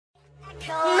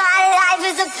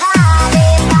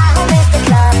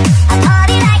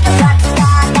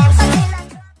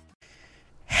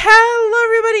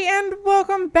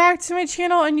to my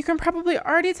channel, and you can probably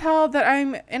already tell that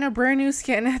I'm in a brand new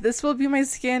skin. This will be my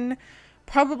skin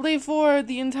probably for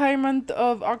the entire month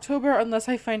of October unless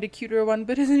I find a cuter one,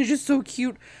 but isn't it just so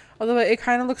cute? Although it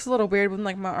kind of looks a little weird when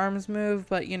like my arms move,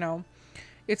 but you know,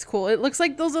 it's cool. It looks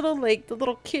like those little like the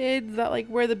little kids that like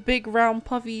wear the big round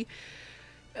puffy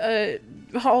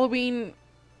Halloween,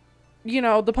 you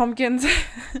know, the pumpkins.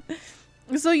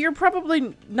 So you're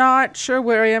probably not sure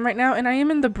where I am right now, and I am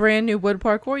in the brand new wood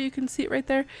parkour. You can see it right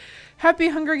there. Happy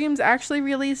Hunger Games actually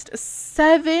released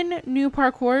 7 new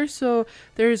parkours. So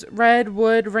there's red,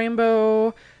 wood,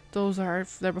 rainbow. Those are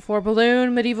there before.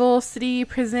 Balloon, medieval, city,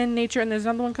 prison, nature, and there's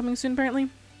another one coming soon apparently.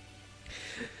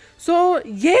 So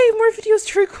yay, more videos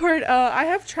to record. I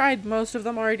have tried most of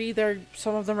them already.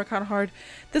 Some of them are kind of hard.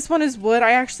 This one is wood.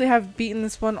 I actually have beaten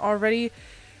this one already.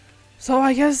 So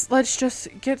I guess let's just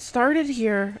get started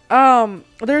here.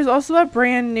 There's also a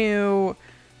brand new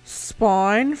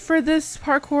spawn for this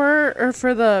parkour, or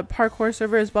for the parkour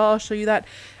server as well. I'll show you that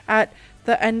at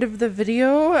the end of the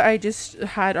video. I just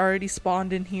had already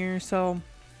spawned in here, so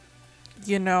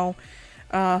you know,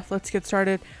 let's get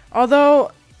started. Although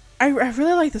I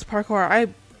really like this parkour.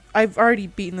 I've already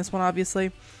beaten this one,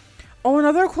 obviously. Oh,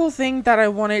 another cool thing that I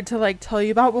wanted to like tell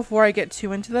you about before I get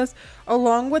too into this,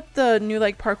 along with the new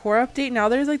like parkour update, now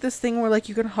there's like this thing where like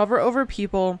you can hover over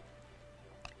people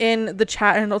in the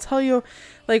chat and it'll tell you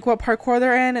like what parkour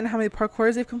they're in and how many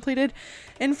parkours they've completed.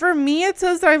 And for me, it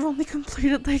says that I've only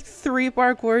completed like 3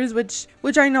 parkours,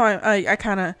 which I know I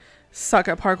kind of suck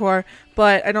at parkour,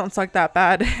 but I don't suck that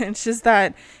bad. It's just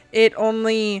that it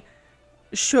only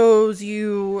shows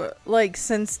you like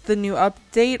since the new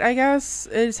update, I guess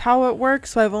is how it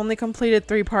works. So I've only completed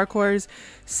 3 parkours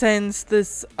since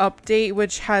this update,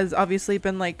 which has obviously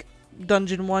been like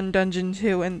dungeon 1, dungeon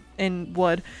 2 in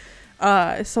wood.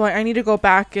 So I need to go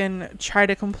back and try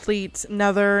to complete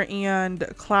nether and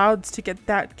clouds to get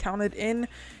that counted in,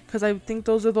 because I think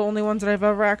those are the only ones that I've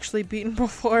ever actually beaten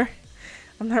before.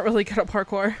 I'm not really good at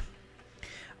parkour.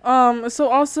 So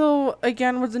also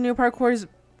again with the new parkours,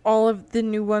 all of the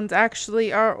new ones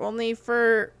actually are only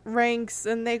for ranks,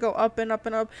 and they go up and up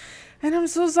and up. And I'm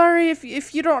so sorry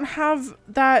if you don't have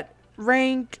that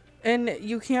rank and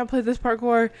you can't play this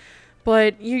parkour,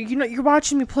 but you know, you're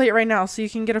watching me play it right now, so you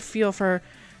can get a feel for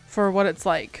what it's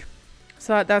like.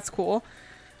 So that's cool.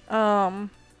 Believe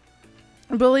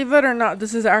it or not,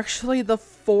 this is actually the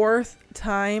 4th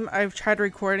time I've tried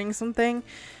recording something,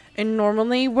 and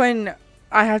normally when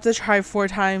I have to try 4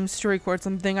 times to record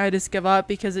something, I just give up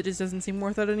because it just doesn't seem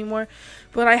worth it anymore.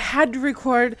 But I had to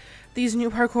record these new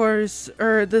parkours,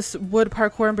 or this wood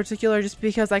parkour in particular, just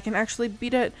because I can actually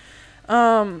beat it.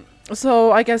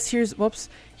 So I guess here's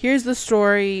the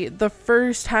story. The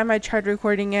first time I tried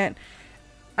recording it,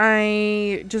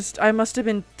 I must have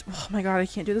been, oh my god, I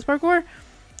can't do this parkour.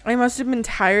 I must have been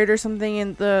tired or something,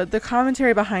 and the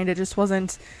commentary behind it just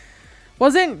wasn't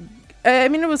I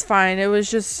mean, it was fine. It was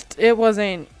just, it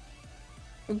wasn't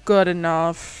good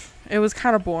enough. It was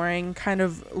kind of boring, kind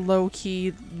of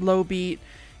low-key, low beat,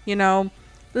 you know.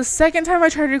 The second time I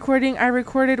tried recording, I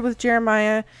recorded with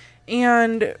Jeremiah,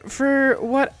 and for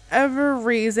whatever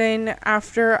reason,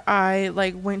 after I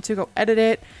like went to go edit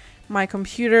it, my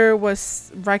computer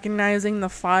was recognizing the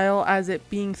file as it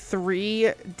being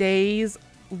 3 days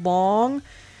long.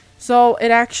 So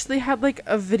it actually had like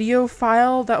a video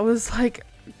file that was like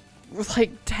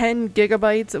 10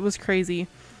 gigabytes. It was crazy.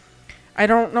 I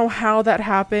don't know how that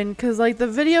happened, because like the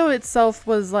video itself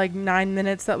was like 9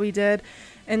 minutes that we did,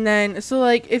 and then so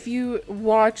like if you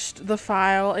watched the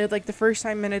file, it like the first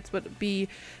 9 minutes would be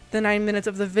the 9 minutes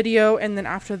of the video, and then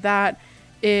after that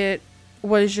it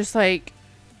was just like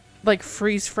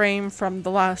freeze frame from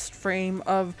the last frame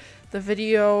of the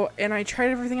video. And I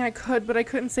tried everything I could, but I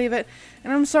couldn't save it.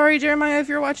 And I'm sorry, Jeremiah, if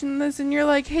you're watching this and you're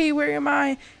like, hey, where am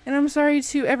I? And I'm sorry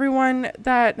to everyone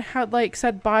that had like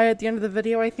said bye at the end of the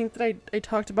video. I think that I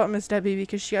talked about Miss Debbie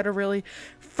because she had a really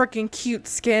freaking cute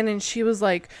skin, and she was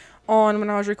like on when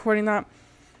I was recording that.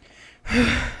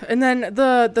 And then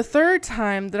the 3rd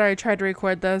time that I tried to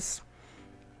record this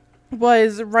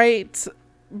was right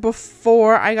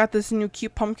before I got this new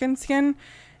cute pumpkin skin,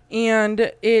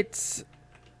 and it's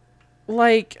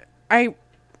like I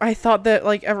thought that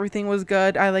like everything was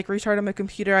good. I like restarted my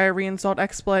computer, I reinstalled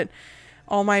XSplit,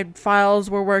 all my files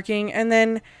were working, and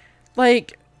then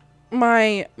like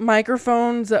my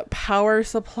microphone's power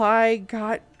supply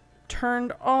got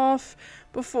turned off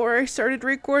before I started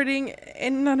recording,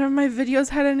 and none of my videos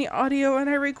had any audio, and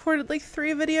I recorded like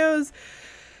 3 videos,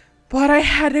 but I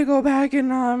had to go back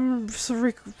and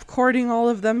recording all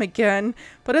of them again.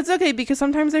 But it's okay, because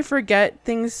sometimes I forget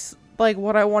things like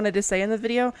what I wanted to say in the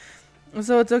video,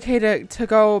 So it's okay to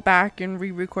go back and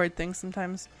re-record things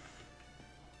sometimes.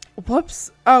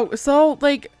 Whoops. Oh, so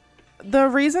like the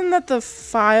reason that the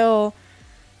file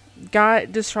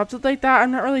got disrupted like that,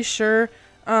 I'm not really sure.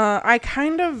 I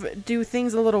kind of do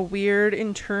things a little weird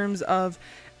in terms of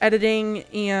editing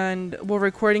and, well,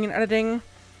 recording and editing.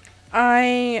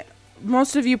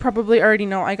 Most of you probably already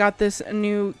know I got this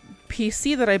new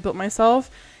PC that I built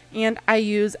myself, and I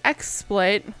use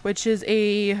XSplit, which is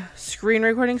a screen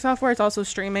recording software. It's also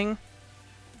streaming.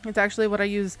 It's actually what I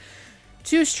use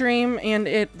to stream, and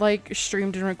it like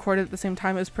streamed and recorded at the same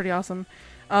time. It was pretty awesome.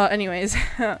 Anyways,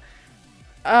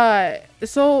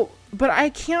 but I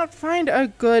can't find a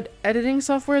good editing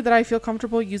software that I feel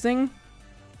comfortable using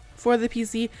for the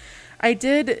PC. I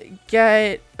did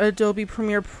get Adobe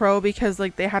Premiere Pro because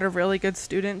like they had a really good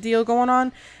student deal going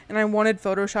on, and I wanted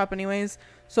Photoshop anyways.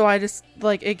 So I just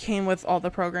like, it came with all the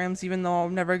programs, even though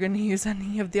I'm never going to use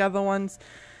any of the other ones,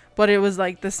 but it was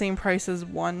like the same price as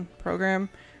one program.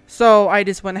 So I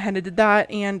just went ahead and did that,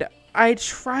 and I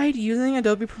tried using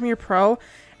Adobe Premiere Pro,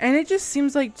 and it just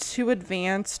seems like too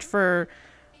advanced for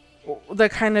the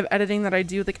kind of editing that I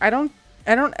do. Like I don't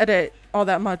edit all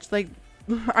that much. Like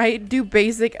I do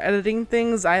basic editing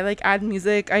things. I like add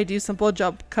music, I do simple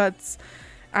jump cuts,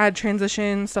 add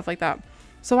transitions, stuff like that.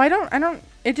 So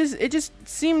it just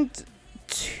seemed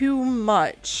too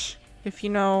much, if you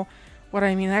know what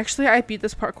I mean. Actually, I beat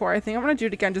this parkour. I think I'm gonna do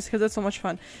it again just because it's so much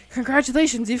fun.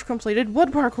 Congratulations, you've completed wood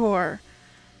parkour.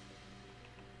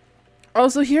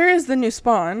 Also, here is the new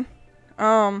spawn.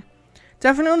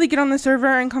 Definitely get on the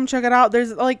server and come check it out.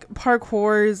 There's like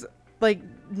parkours, like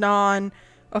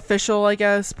non-official, I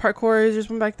guess, parkours. There's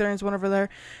one back there and there's one over there.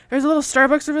 There's a little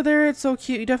Starbucks over there. It's so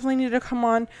cute. You definitely need to come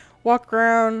on, walk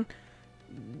around,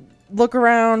 look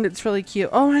around. It's really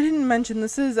cute. Oh, I didn't mention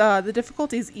this is the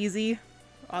difficulty is easy,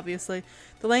 obviously.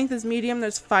 The length is medium.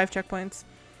 There's 5 checkpoints.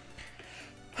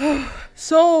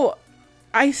 So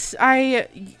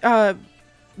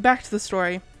back to the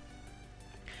story.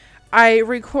 I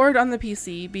record on the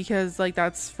PC because like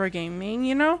that's for gaming,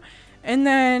 you know? And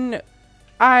then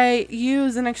I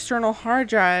use an external hard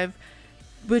drive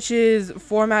which is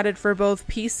formatted for both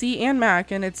PC and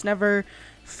Mac, and it's never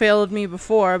failed me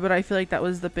before, but I feel like that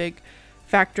was the big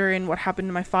factor in what happened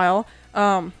to my file.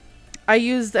 I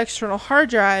use the external hard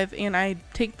drive, and I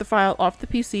take the file off the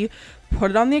PC,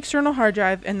 put it on the external hard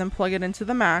drive, and then plug it into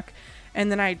the Mac,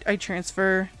 and then I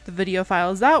transfer the video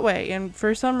files that way. And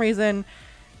for some reason,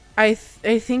 I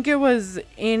think it was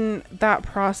in that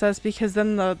process, because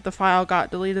then the file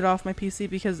got deleted off my PC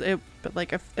because but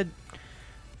like a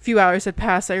few hours had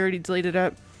passed. I already deleted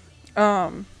it.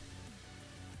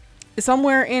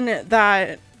 Somewhere in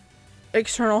that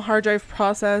external hard drive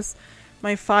process,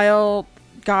 my file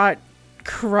got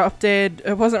corrupted.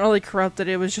 It wasn't really corrupted,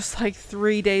 it was just like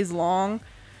 3 days long.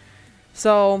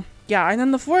 So yeah, and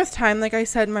then the 4th time, like I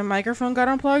said, my microphone got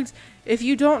unplugged. If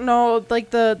you don't know, like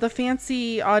the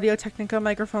fancy Audio Technica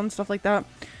microphones, stuff like that,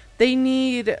 they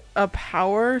need a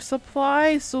power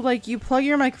supply. So like you plug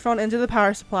your microphone into the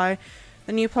power supply,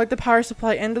 then you plug the power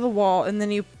supply into the wall, and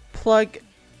then you plug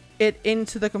it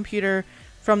into the computer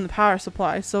from the power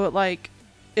supply. So it like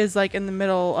is like in the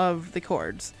middle of the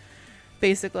cords,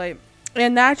 basically.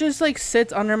 And that just like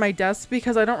sits under my desk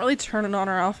because I don't really turn it on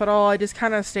or off at all. It just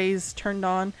kind of stays turned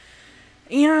on.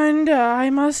 And I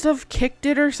must have kicked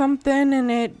it or something, and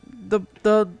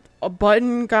the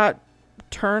button got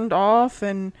turned off,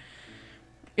 and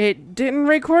it didn't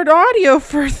record audio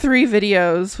for 3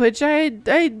 videos, which I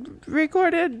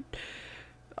recorded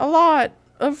a lot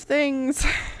of things.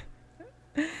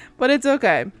 But it's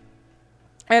okay.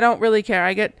 I don't really care.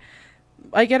 I get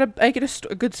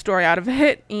a good story out of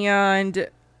it, and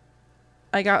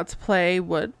I got to play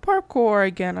wood parkour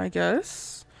again, I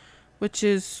guess, which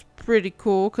is pretty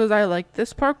cool because I like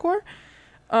this parkour.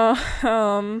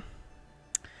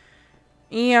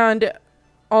 And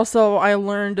also I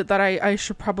learned that I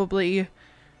should probably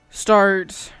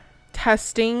start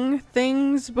testing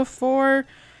things before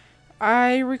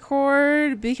I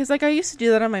record, because like I used to do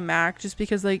that on my Mac, just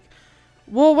because like,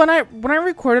 well, when I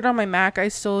recorded on my Mac, I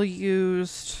still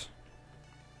used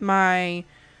my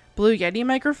Blue Yeti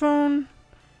microphone,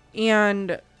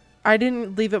 and I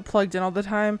didn't leave it plugged in all the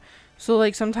time. So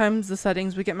like sometimes the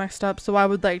settings would get mixed up, so I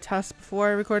would like test before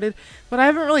I recorded. But I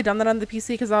haven't really done that on the PC,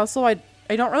 because also I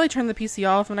don't really turn the PC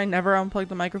off, and I never unplug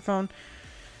the microphone.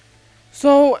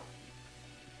 So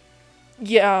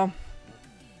yeah,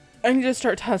 I need to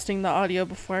start testing the audio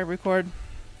before I record.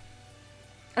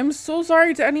 I'm so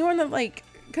sorry to anyone that like,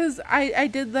 because I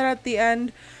did that at the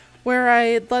end where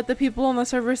I let the people on the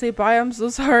server say bye. I'm so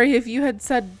sorry if you had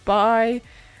said bye.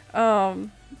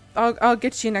 I'll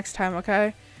get you next time,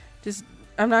 okay? Just,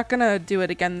 I'm not gonna do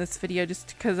it again this video just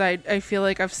because I feel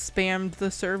like I've spammed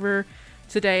the server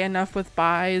today enough with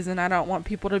buys, and I don't want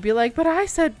people to be like, but I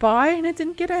said bye and it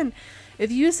didn't get in.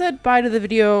 If you said bye to the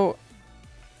video,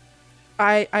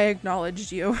 I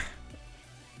acknowledged you.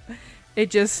 It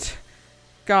just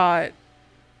got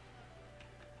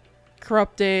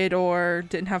corrupted or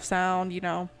didn't have sound, you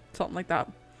know, something like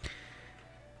that.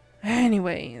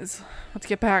 Anyways, let's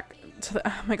get back to the,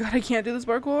 oh my god, I can't do this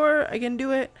parkour. I can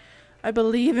do it. I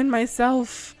believe in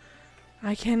myself.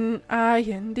 I can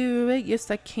do it.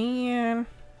 Yes, I can.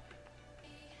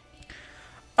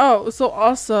 Oh, so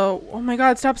also, oh my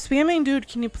god, stop spamming, dude.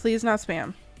 Can you please not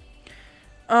spam?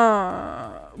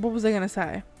 What was I gonna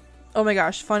say? Oh my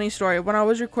gosh, funny story. When I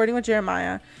was recording with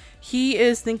Jeremiah, he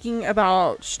is thinking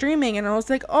about streaming, and I was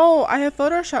like, oh, I have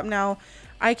Photoshop now.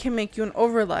 I can make you an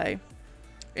overlay.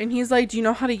 And he's like, do you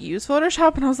know how to use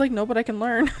Photoshop? And I was like, no, but I can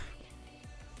learn.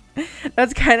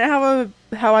 That's kind of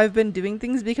how I've been doing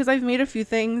things, because I've made a few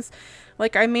things.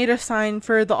 Like, I made a sign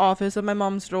for the office of my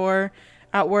mom's door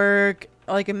at work.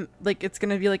 Like it's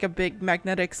gonna be like a big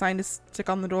magnetic sign to stick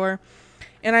on the door.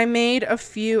 And I made a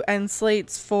few end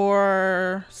slates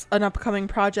for an upcoming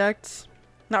project.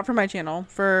 Not for my channel,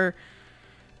 for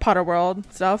Potter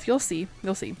World stuff. You'll see.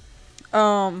 You'll see.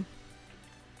 I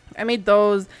made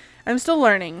those. I'm still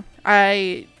learning.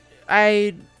 I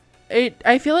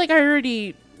feel like I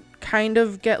already kind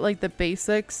of get like the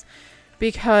basics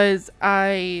because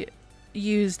I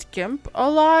used GIMP a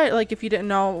lot. Like, if you didn't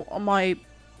know, my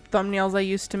thumbnails I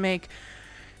used to make,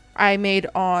 I made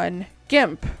on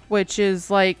GIMP, which is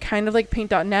like kind of like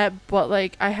paint.net, but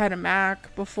like I had a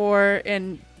Mac before,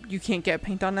 and you can't get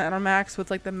paint.net on Mac, so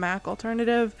it's like the Mac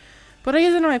alternative. But I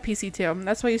use it on my PC too.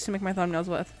 That's what I used to make my thumbnails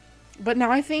with. But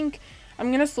now I think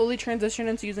I'm gonna slowly transition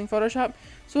into using Photoshop.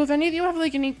 So if any of you have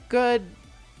like any good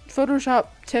Photoshop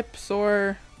tips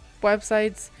or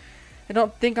websites, I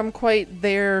don't think I'm quite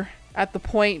there at the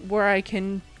point where I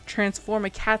can transform a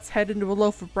cat's head into a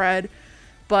loaf of bread,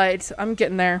 but I'm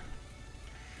getting there.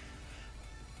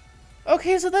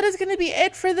 Okay, so that is going to be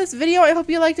it for this video. I hope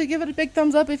you liked it. Give it a big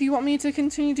thumbs up if you want me to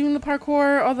continue doing the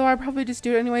parkour, although I probably just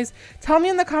do it anyways. Tell me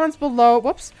in the comments below,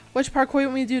 which parkour you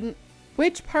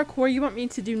want me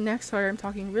to do, next. Sorry, I'm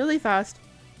talking really fast.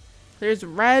 There's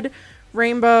red,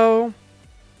 rainbow,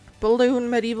 balloon,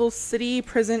 medieval, city,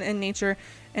 prison, and nature.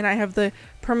 And I have the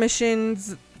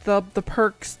permissions, the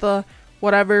perks, the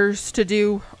whatevers to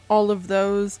do all of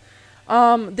those.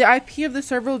 The IP of the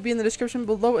server will be in the description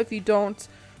below if you don't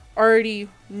already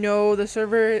know the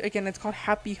server. Again, it's called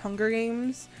Happy Hunger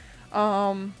Games.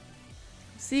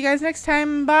 See you guys next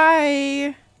time.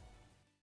 Bye.